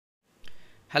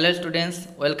Hello students,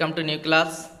 welcome to new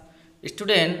class.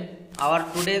 Student, our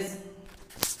today's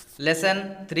lesson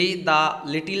 3, the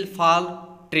Little Fir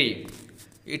Tree.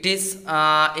 It is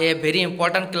a very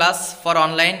important class for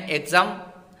online exam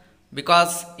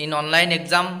because in online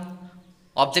exam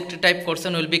objective type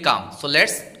question will become. So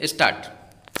let's start.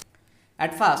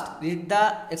 At first, read the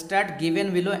extract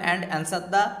given below and answer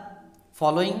the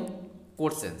following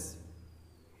questions.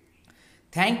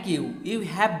 Thank you. You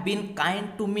have been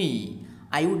kind to me.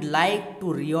 I would like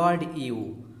to reward you.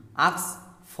 Ask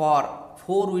for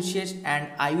 4 wishes and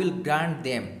I will grant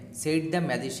them, said the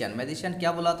magician. Magician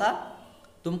क्या बोला था?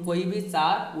 तुम कोई भी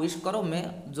 4 wish करो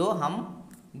मैं जो हम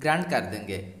ग्रांट कर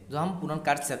देंगे, जो हम पूर्ण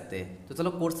कर सकते हैं। तो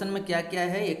चलो क्वेश्चन में क्या क्या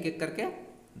है एक एक करके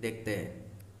देखते हैं।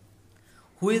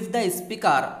 Who is the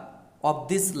speaker of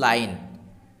this line?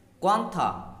 कौन था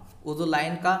वो जो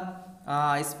लाइन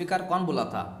का स्पीकर कौन बोला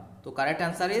था? तो correct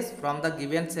answer is from the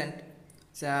given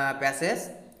passage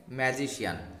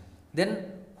magician. Then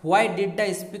why did the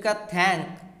speaker thank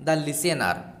the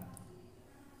listener?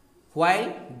 Why?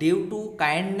 Due to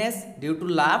kindness, due to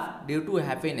laugh, due to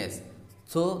happiness.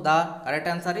 So the correct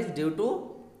answer is due to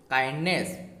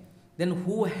kindness. Then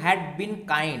who had been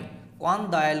kind? कौन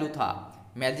दयालु था?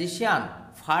 Magician,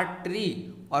 फार tree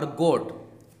और गोट।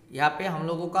 यहाँ पे हम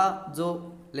लोगों का जो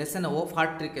लेसन है वो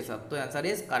फार ट्री के साथ, तो answer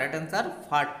is correct answer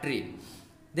far tree.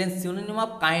 Then synonym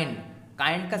of kind,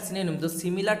 kind का सिनोनिम जो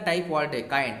सिमिलर टाइप वर्ड है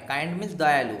काइंड, काइंड मीन्स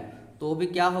दयालु, तो वो भी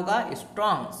क्या होगा?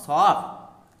 स्ट्रॉन्ग, सॉफ्ट,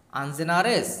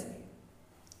 अनजेनरस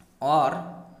और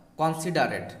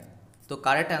कॉन्सिडरेट। तो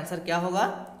करेक्ट आंसर क्या होगा?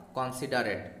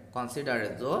 कॉन्सिडरेट।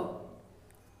 कॉन्सिडरेट जो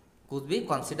कुछ भी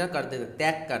कंसिडर करते हैं,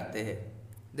 त्याग करते हैं।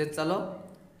 देन चलो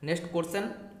next question,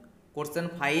 question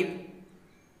 5।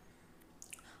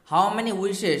 How many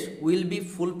wishes will be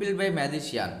fulfilled by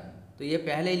magician? तो ये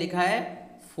पहले ही लिखा है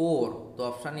 4, तो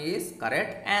option is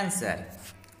correct answer.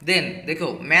 Then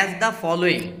देखो मैच द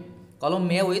फॉलोइंग, कॉलम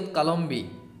में विथ कॉलम बी।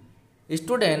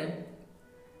 स्टूडेंट,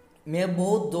 मैं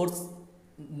बहुत जोर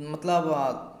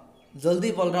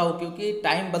जल्दी बोल रहा हूँ क्योंकि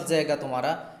टाइम बच जाएगा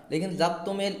तुम्हारा, लेकिन जब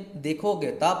तुम्हें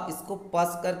देखोगे तब इसको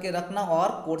पास करके रखना और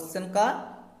क्वेश्चन का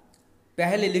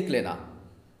पहले लिख लेना,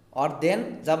 और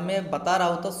देन जब मैं बता रहा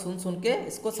हूँ तो सुन सुन के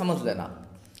इसको समझ लेना।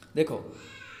 देखो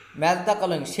match the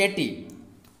following, Shetty,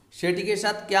 Shetty के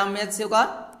साथ क्या मैच होगा?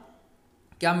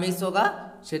 क्या मिक्स होगा?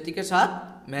 शेटी के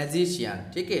साथ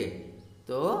मैजिशियन, ठीक है।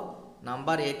 तो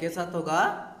नंबर ए के साथ होगा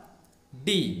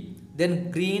D. Then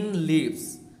green leaves,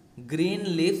 green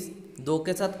leaves 2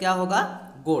 के साथ क्या होगा?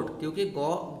 गोट, क्योंकि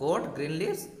गोट ग्रीन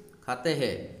लीव्स खाते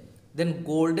हैं। देन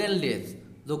गोल्डन लीव्स,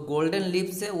 जो गोल्डन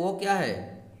लीव्स है वो क्या है?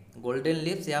 गोल्डन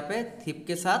लीव्स यहाँ पे थिप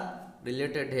के साथ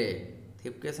रिलेटेड है,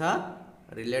 थिप के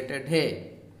साथ रिलेटेड है।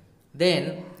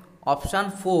 Then option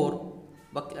 4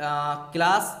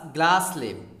 glass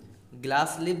leave,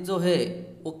 glass leave जो है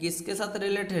वो किसके साथ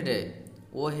रिलेटेड है?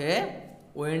 वो है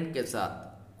विंड के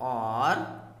साथ। और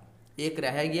एक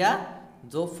रह गया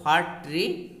जो फार ट्री,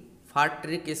 फार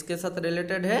ट्री किसके साथ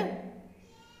रिलेटेड है?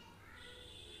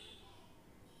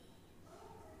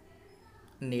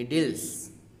 नीडल्स।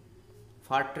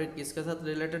 फार ट्री किसके साथ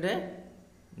रिलेटेड है?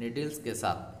 नीडल्स के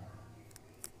साथ,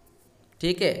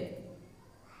 ठीक है।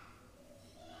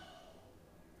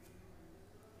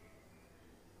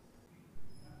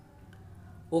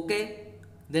 Okay,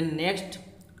 then next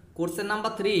question number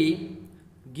 3,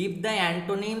 give the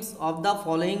antonyms of the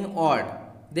following word.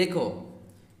 देखो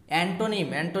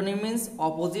antonym, antonym means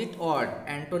opposite word,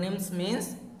 antonyms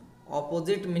means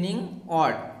opposite meaning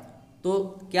word. तो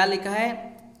क्या लिखा है?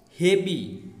 हेवी,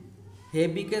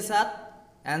 हेवी के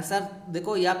साथ आंसर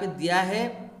देखो यहाँ पे दिया है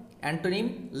एंटोनिम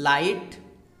लाइट,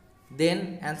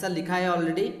 देन आंसर लिखा है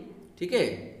ऑलरेडी, ठीक है।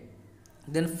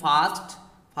 देन फास्ट,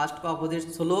 फास्ट का ऑपोजिट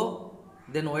स्लो,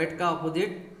 देन वेट का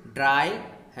ऑपोजिट ड्राई,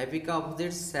 हैवी का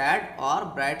ऑपोजिट सैड और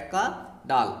ब्राइट का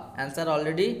डाल। आंसर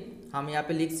ऑलरेडी हम यहाँ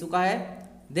पे लिख चुका है।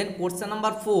 Then question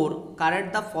number 4,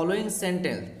 correct the following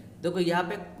sentence. देखो यहाँ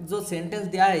पे जो सेंटेंस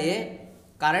दिया है ये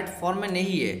करेक्ट फॉर्म में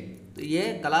नहीं है, तो ये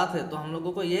गलत है, तो हम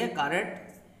लोगों को ये करेक्ट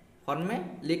फॉर्म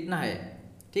में लिखना है,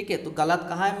 ठीक है। तो गलत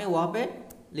कहा है मैं वहाँ पे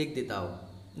लिख देता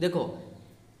हूँ। देखो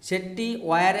शेट्टी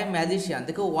वायर है मैजिशियन,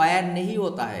 देखो वायर नहीं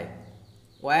होता है,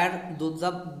 वायर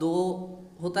जब 2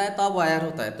 होता है तब वायर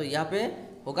होता है, तो यहाँ पे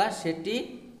होगा शेट्टी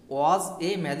वॉज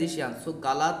ए मैजिशियन। सो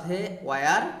गलत है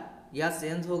वायर, या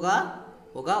सेंस होगा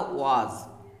वॉज।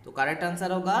 तो करेक्ट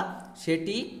आंसर होगा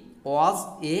शेट्टी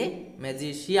वॉज ए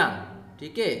मैजिशियन,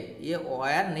 ठीक है। ये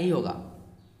वायर नहीं होगा,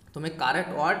 तो मैं करेक्ट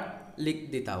वर्ड लिख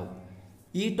देता हूँ।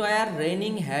 ईट वायर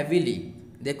रेनिंग हैवीली,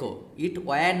 देखो ईट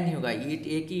वायर नहीं होगा, ईट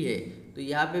एक ही है, तो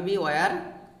यहाँ पे भी वायर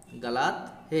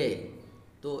गलत है,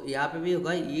 तो यहाँ पे भी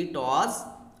होगा ईट was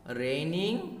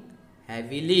raining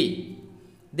heavily.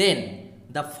 Then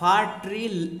the fir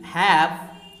tree have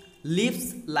leaves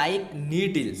like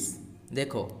needles.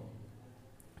 देखो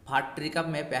फर ट्री का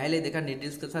मैं पहले देखा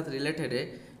नीडल्स के साथ रिलेटेड है,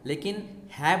 लेकिन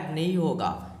हैव नहीं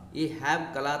होगा, ये हैव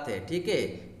गलत है, ठीक है,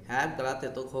 हैव गलत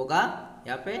है तो होगा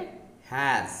यहाँ पे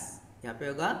हैज, यहाँ पे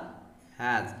होगा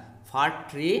has. For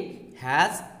tree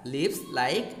has leaves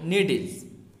like needles.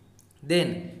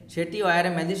 Then Shetty wire A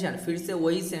magician, फिर से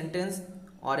वही सेंटेंस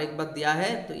और एक बार दिया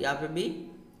है तो यहाँ पे भी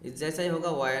इस जैसा ही होगा,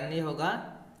 वायर नहीं होगा,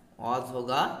 ऑज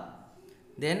होगा।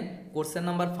 Then question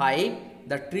number 5,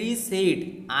 the tree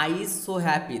said I is so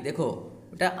happy. देखो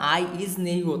बेटा आई इज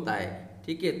नहीं होता है,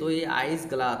 ठीक है, तो ये आई इज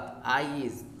गलत, आई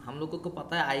इज हम लोगों को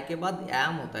पता है आई के बाद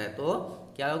एम होता है, तो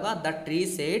क्या होगा, the tree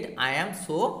said I am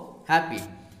so happy.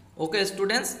 Okay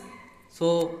students, so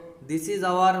this is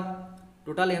our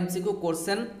total MCQ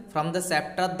question from the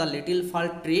chapter the Little Fir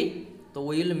Tree. So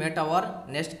we will meet our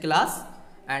next class,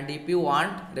 and if you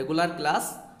want regular class,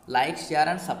 like, share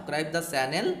and subscribe the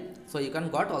channel so you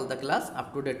can got all the class up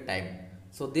to date time.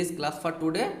 So this class for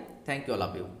today. Thank you all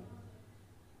of you.